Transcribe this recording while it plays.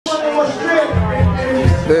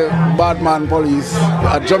the badman police,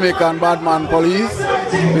 a Jamaican badman police,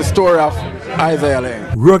 the story of Isaiah Laing.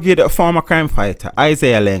 Rugged former crime fighter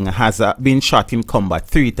Isaiah Laing has been shot in combat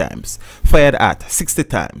 3 times, fired at 60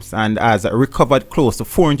 times, and has recovered close to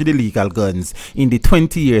 400 illegal guns in the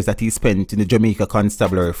 20 years that he spent in the Jamaica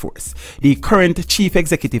Constabulary Force. The current Chief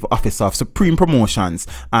Executive Officer of Supreme Promotions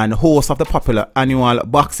and host of the popular annual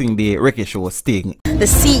Boxing Day Reggae show Sting. The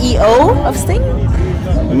CEO of Sting?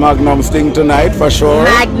 Magnum Sting tonight for sure.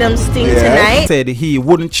 Magnum Sting tonight. Said he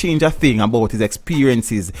wouldn't change a thing about his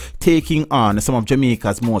experiences taking on some of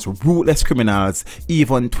Jamaica's most ruthless criminals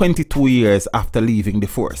even 22 years after leaving the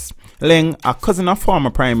force. Laing, a cousin of former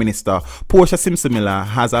Prime Minister Portia Simpson Miller,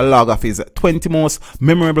 has a log of his 20 most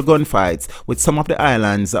memorable gunfights with some of the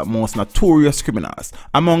island's most notorious criminals,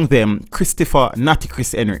 among them Christopher Natty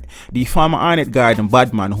Chris Henry, the former Arnett Garden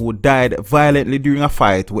badman who died violently during a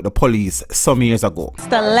fight with the police some years ago.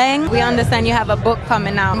 Mr. Laing, we understand you have a book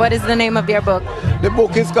coming out. What is the name of your book? The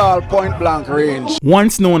book is called Point Blank Range.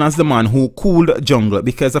 Once known as the man who cooled jungle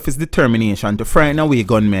because of his determination to frighten away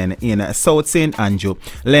gunmen in South St. Andrew,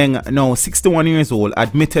 Laing, now 61 years old,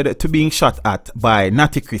 admitted to being shot at by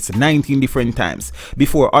Natty Chris 19 different times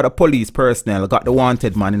before other police personnel got the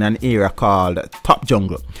wanted man in an area called Top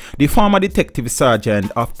Jungle. The former detective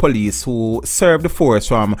sergeant of police who served the force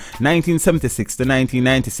from 1976 to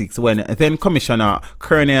 1996 when then Commissioner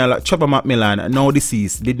Colonel Trevor McMillan, now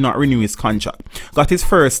deceased, did not renew his contract, got his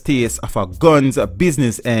first taste of a guns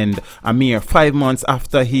business end a mere 5 months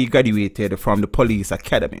after he graduated from the police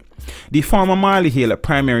academy. The former Marley Hill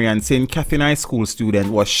Primary and St. Catherine High School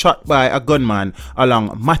student was shot by a gunman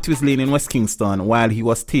along Matthews Lane in West Kingston while he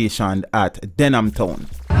was stationed at Denham Town.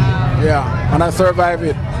 Yeah, and I survived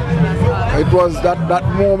it. It was that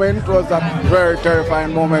moment was that very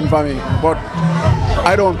terrifying moment for me. But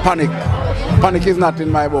I don't panic. Panic is not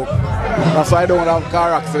in my book. That's why I don't have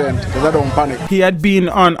car accident, because I don't panic. He had been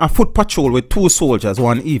on a foot patrol with 2 soldiers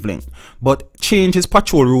one evening, but changed his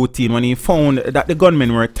patrol routine when he found that the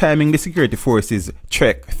gunmen were timing the security forces'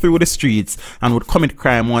 trek through the streets and would commit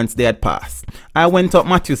crime once they had passed. I went up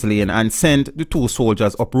Matthews Lane and sent the 2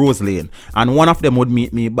 soldiers up Rose Lane, and one of them would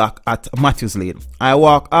meet me back at Matthews Lane. I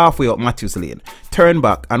walked halfway up Matthews Lane, turned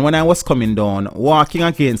back, and when I was coming down, walking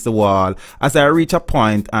against the wall, as I reached a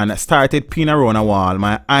point and started peeing around a wall,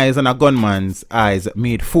 my eyes and a gunman's eyes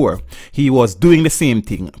made 4. He was doing the same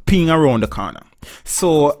thing, peeing around the corner.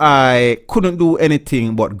 So I couldn't do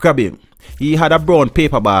anything but grab him. He had a brown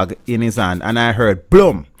paper bag in his hand, and I heard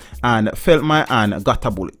blum and felt my hand got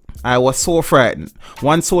a bullet. I was so frightened.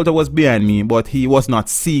 One soldier was behind me, but he was not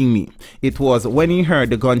seeing me. It was when he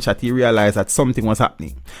heard the gunshot he realized that something was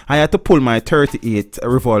happening. I had to pull my .38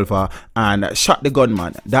 revolver and shot the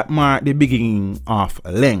gunman. That marked the beginning of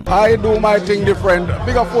Laing. I do my thing different.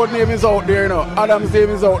 Bigger Ford name is out there, you know. Adam's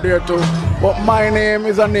name is out there too. But my name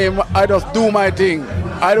is a name, I just do my thing.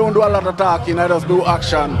 I don't do a lot of talking, I just do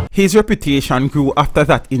action. His reputation grew after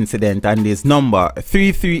that incident, and his number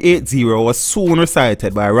 3380 was soon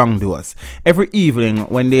recited by wrongdoers. Every evening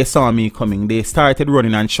when they saw me coming, they started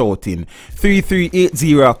running and shouting,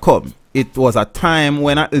 3380 come. It was a time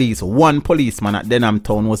when at least 1 policeman at Denham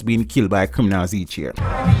Town was being killed by criminals each year.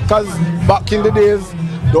 Because back in the days,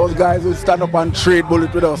 those guys would stand up and trade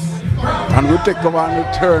bullets with us. And we take cover and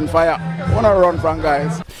we turn fire. We wanna run from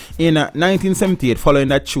guys. In 1978, following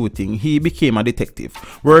that shooting, he became a detective,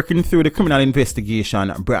 working through the criminal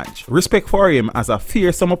investigation branch. Respect for him as a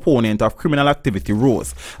fearsome opponent of criminal activity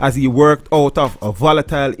rose as he worked out of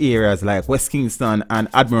volatile areas like West Kingston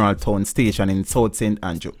and Admiraltown Station in South St.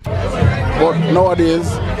 Andrew. But nowadays,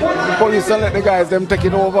 police don't let the guys them take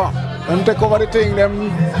it over. Them take over the thing, them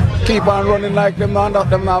keep on running like them not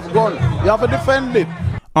have gun. You have to defend it.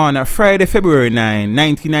 On Friday, February 9,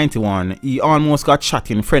 1991, he almost got shot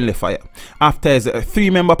in friendly fire after his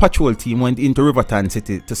 3-member patrol team went into Riverton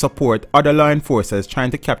City to support other law enforcers trying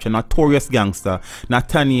to capture notorious gangster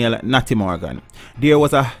Nathaniel Natty Morgan. There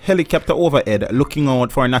was a helicopter overhead looking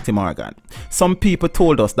out for Natty Morgan. Some people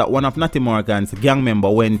told us that one of Natty Morgan's gang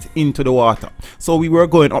members went into the water, so we were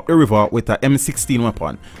going up the river with a M16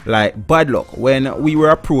 weapon. Like bad luck, when we were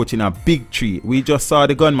approaching a big tree, we just saw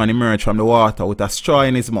the gunman emerge from the water with a straw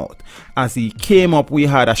in his mouth. As he came up, we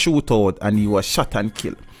had a shootout and he was shot and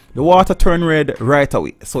killed. The water turned red right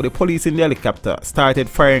away, so the police in the helicopter started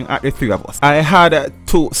firing at the three of us. I had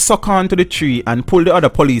to suck onto the tree and pull the other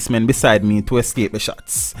policemen beside me to escape the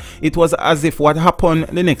shots. It was as if what happened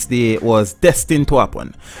the next day was destined to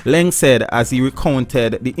happen. Laing said as he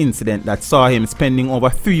recounted the incident that saw him spending over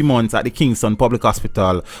 3 months at the Kingston Public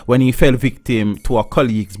Hospital when he fell victim to a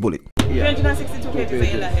colleague's bullet. 362 pages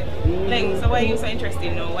of your life. Laing, so why are you so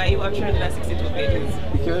interested now? Why you have 362 pages?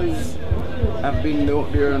 Because I've been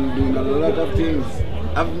out there and doing a lot of things.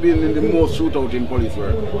 I've been in the most shootout in police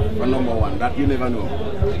work, for number one, that you never know.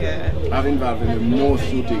 Yeah. I've involved in the most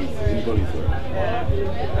shootings in police work.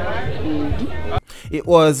 It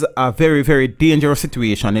was a very, very dangerous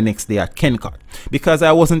situation the next day at Kencott because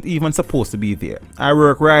I wasn't even supposed to be there. I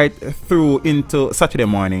worked right through into Saturday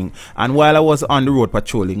morning, and while I was on the road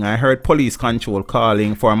patrolling, I heard police control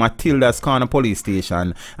calling for Matilda's Corner police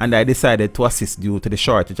station, and I decided to assist due to the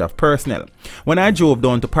shortage of personnel. When I drove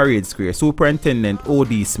down to Parade Square, Superintendent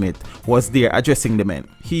O.D. Smith was there addressing the men.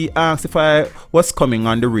 He asked if I was coming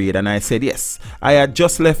on the raid, and I said yes. I had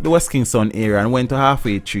just left the West Kingston area and went to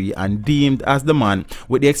Halfway Tree and deemed as the man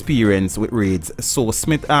with the experience with raids, so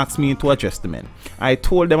Smith asked me to address the men. I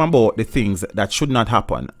told them about the things that should not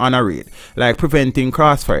happen on a raid, like preventing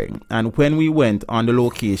crossfiring, and when we went on the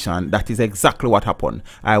location, that is exactly what happened.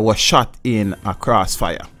 I was shot in a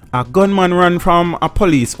crossfire. A gunman ran from a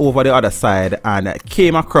police over the other side and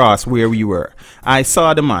came across where we were. I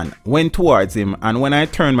saw the man, went towards him, and when I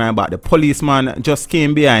turned my back, the policeman just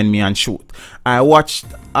came behind me and shoot. I watched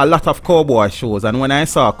a lot of cowboy shows, and when I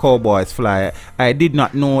saw cowboys fly, I did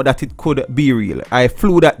not know that it could be real. I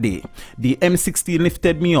flew that day. The M16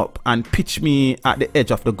 lifted me up and pitched me at the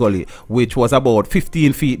edge of the gully, which was about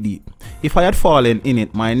 15 feet deep. If I had fallen in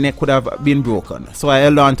it, my neck would have been broken, so I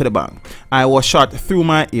held on to the bank. I was shot through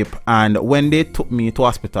my hip, and when they took me to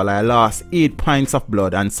hospital, I lost 8 pints of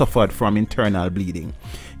blood and suffered from internal bleeding.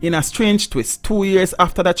 In a strange twist, 2 years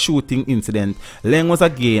after that shooting incident, Laing was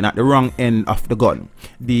again at the wrong end of the gun.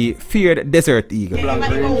 The feared Desert Eagle.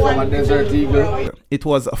 It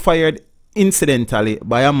was fired incidentally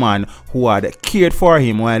by a man who had cared for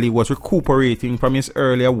him while he was recuperating from his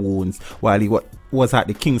earlier wounds while he was at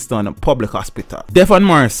the Kingston Public Hospital. Devon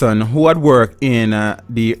Morrison, who had worked in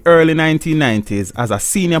the early 1990s as a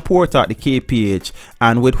senior porter at the KPH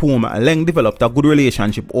and with whom Laing developed a good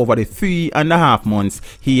relationship over the 3.5 months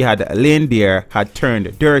he had lain there, had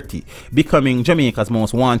turned dirty, becoming Jamaica's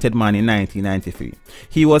most wanted man in 1993.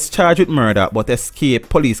 He was charged with murder but escaped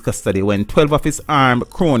police custody when 12 of his armed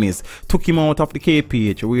cronies took him out of the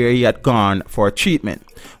KPH where he had gone for treatment.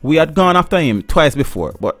 We had gone after him twice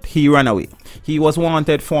before, but he ran away. He was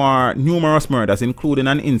wanted for numerous murders, including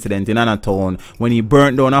an incident in Anatown when he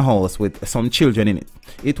burnt down a house with some children in it.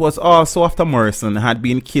 It was also after Morrison had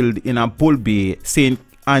been killed in a Bull Bay, St.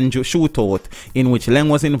 Andrew shootout in which Laing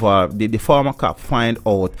was involved. Did the former cop find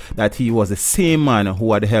out that he was the same man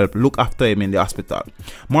who had helped look after him in the hospital.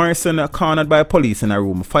 Morrison, cornered by police in a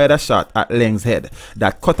room, fired a shot at Laing's head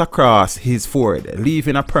that cut across his forehead,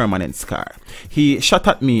 leaving a permanent scar. He shot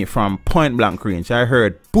at me from point blank range. I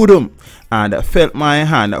heard boom and felt my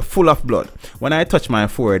hand full of blood. When I touched my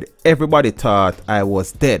forehead, everybody thought I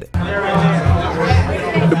was dead.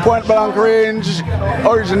 The point blank range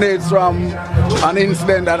originates from an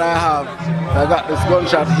incident that I have. I got this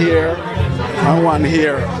gunshot here and one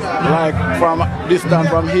here, like from distance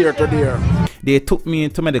from here to there. They took me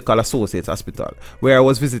to Medical Associates Hospital, where I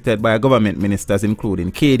was visited by government ministers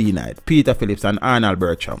including K.D. Knight, Peter Phillips and Arnold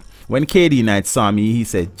Bertram. When K.D. Knight saw me, he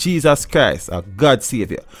said, "Jesus Christ, a God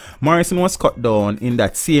Savior." Morrison was cut down in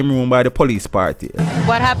that same room by the police party.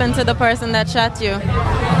 What happened to the person that shot you?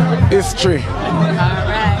 History.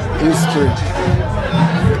 Alright. History.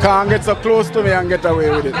 Can't get so close to me and get away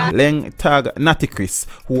with it. Laing tagged Natty Chris,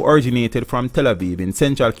 who originated from Tel Aviv in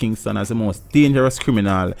central Kingston, as the most dangerous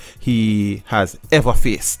criminal he has ever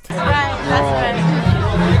faced. Right, that's right.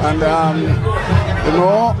 And you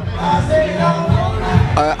know,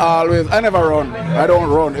 I never run. I don't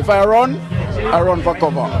run. If I run for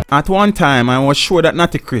cover. At one time, I was sure that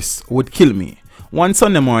Natty Chris would kill me. One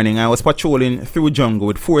Sunday morning, I was patrolling through jungle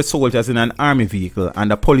with 4 soldiers in an army vehicle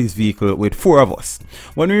and a police vehicle with 4 of us.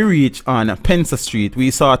 When we reached on Pensa Street,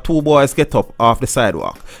 we saw 2 boys get up off the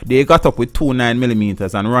sidewalk. They got up with 2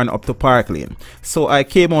 9mm and ran up to Park Lane. So I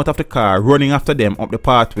came out of the car running after them up the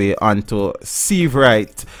pathway onto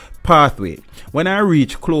Seavright pathway. When I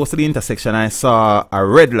reached close to the intersection, I saw a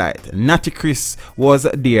red light. Natty Chris was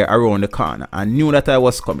there around the corner and knew that I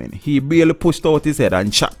was coming. He barely pushed out his head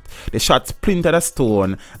and shot. The shot splintered a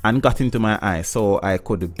stone and got into my eye, so I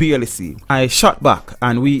could barely see. I shot back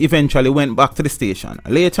and we eventually went back to the station.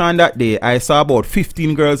 Later on that day, I saw about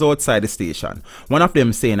 15 girls outside the station. One of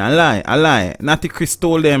them saying, "A lie. Natty Chris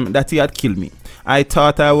told them that he had killed me." I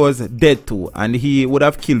thought I was dead too, and he would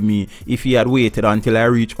have killed me if he had waited until I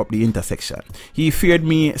reached up the intersection. He feared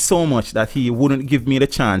me so much that he wouldn't give me the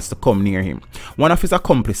chance to come near him. One of his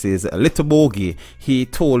accomplices, Little Bogey, he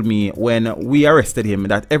told me when we arrested him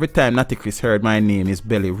that every time Natty Chris heard my name, his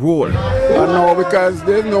belly rolled. I know, because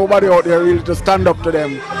there's nobody out there really to stand up to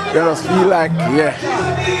them. They just feel like, yeah,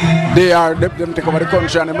 them take over the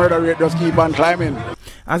country and the murder rate just keep on climbing.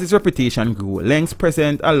 As his reputation grew, Laing's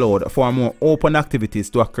presence allowed for more open activities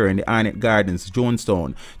to occur in the Arnett Gardens,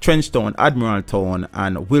 Jonestown, Trenchtown, Admiraltown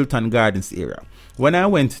and Wilton Gardens area. When I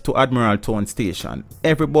went to Admiraltown station,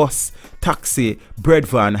 every bus, taxi, bread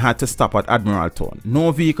van had to stop at Admiraltown.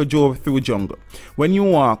 No vehicle drove through jungle. When you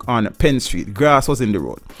walk on Penn Street, grass was in the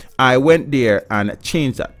road. I went there and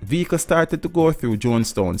changed that. Vehicles started to go through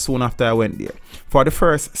Jonestown soon after I went there. For the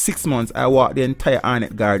first 6 months, I walked the entire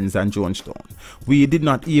Arnett Gardens and Jonestown. We did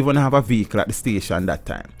not even have a vehicle at the station that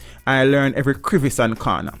time. I learned every crevice and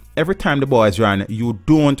corner. Every time the boys run, you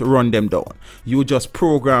don't run them down. You just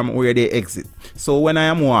program where they exit. So when I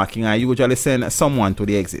am walking, I usually send someone to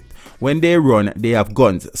the exit. When they run, they have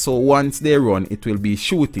guns. So once they run, it will be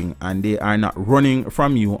shooting, and they are not running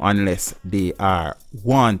from you unless they are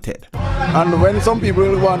wanted. And when some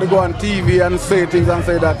people want to go on TV and say things and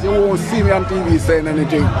say that, you won't see me on TV saying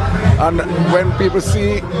anything. And when people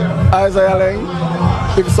see Isaiah Laing,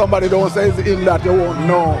 if somebody don't say it's him, that you won't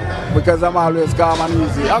know, because I'm always calm and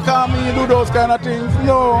easy. How come me do those kind of things?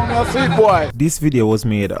 No, I'm a sweet boy. This video was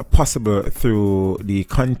made possible through the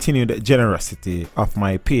continued generosity of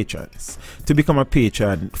my patrons. To become a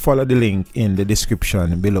patron, follow the link in the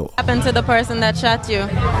description below. What happened to the person that shot you?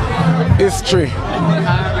 History.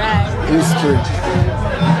 Alright. History.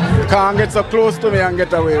 Can't get so close to me and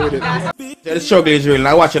get away with it. The struggle is real.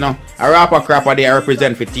 Now watch, you know, a rapper crapper they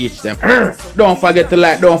represent for teach them. Don't forget to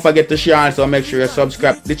like, don't forget to share, so make sure you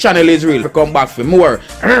subscribe. The channel is real. We come back for more.